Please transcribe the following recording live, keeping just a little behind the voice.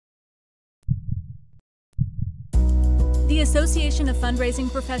The Association of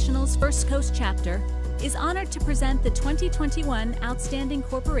Fundraising Professionals First Coast Chapter is honored to present the 2021 Outstanding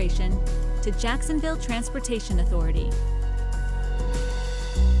Corporation to Jacksonville Transportation Authority.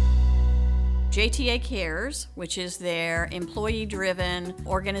 JTA Cares, which is their employee-driven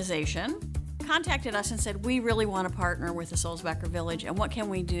organization, contacted us and said, we really want to partner with the Sulzbacher Village, and what can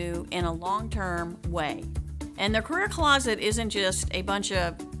we do in a long-term way? And their career closet isn't just a bunch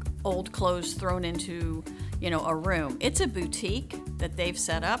of old clothes thrown into, a room. It's a boutique that they've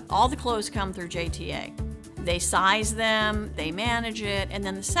set up. All the clothes come through JTA. They size them, they manage it, and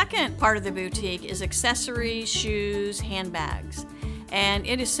then the second part of the boutique is accessories, shoes, handbags. And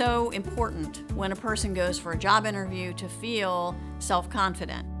it is so important when a person goes for a job interview to feel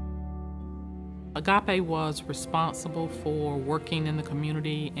self-confident. Agape was responsible for working in the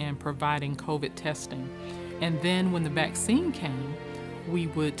community and providing COVID testing. And then when the vaccine came, we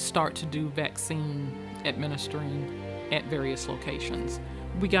would start to do vaccine administering at various locations.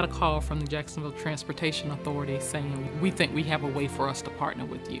 We got a call from the Jacksonville Transportation Authority saying, we think we have a way for us to partner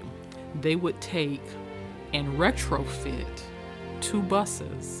with you. They would take and retrofit 2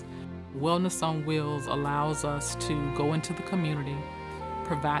 buses. Wellness on Wheels allows us to go into the community,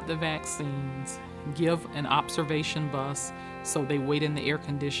 provide the vaccines, give an observation bus so they wait in the air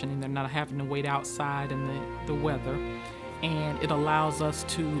conditioning. They're not having to wait outside in the weather. And it allows us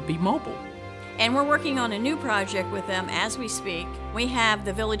to be mobile. And we're working on a new project with them as we speak. We have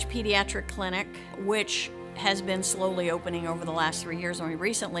the Village Pediatric Clinic, which has been slowly opening over the last 3 years, and we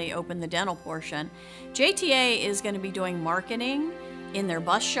recently opened the dental portion. JTA is going to be doing marketing in their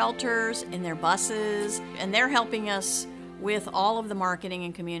bus shelters, in their buses, and they're helping us with all of the marketing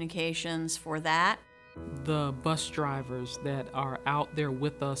and communications for that. The bus drivers that are out there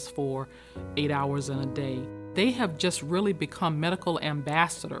with us for 8 hours in a day, they have just really become medical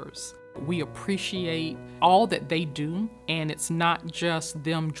ambassadors. We appreciate all that they do, and it's not just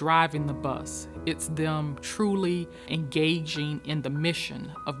them driving the bus. It's them truly engaging in the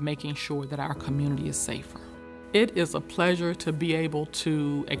mission of making sure that our community is safer. It is a pleasure to be able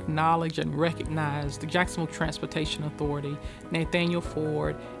to acknowledge and recognize the Jacksonville Transportation Authority, Nathaniel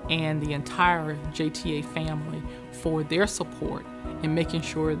Ford, and the entire JTA family for their support in making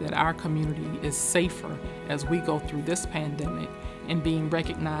sure that our community is safer as we go through this pandemic, and being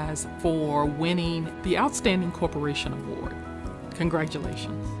recognized for winning the Outstanding Corporation Award.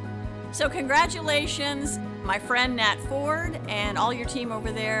 Congratulations. So congratulations, my friend Nat Ford and all your team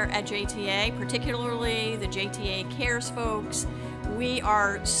over there at JTA, particularly the JTA Cares folks. We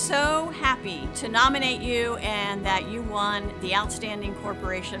are so happy to nominate you and that you won the Outstanding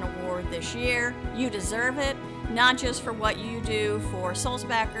Corporation Award this year. You deserve it, not just for what you do for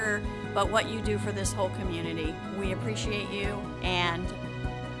Sulzbacher, but what you do for this whole community. We appreciate you and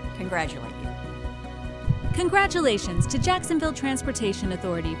congratulate you. Congratulations to Jacksonville Transportation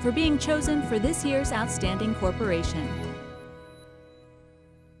Authority for being chosen for this year's Outstanding Corporation.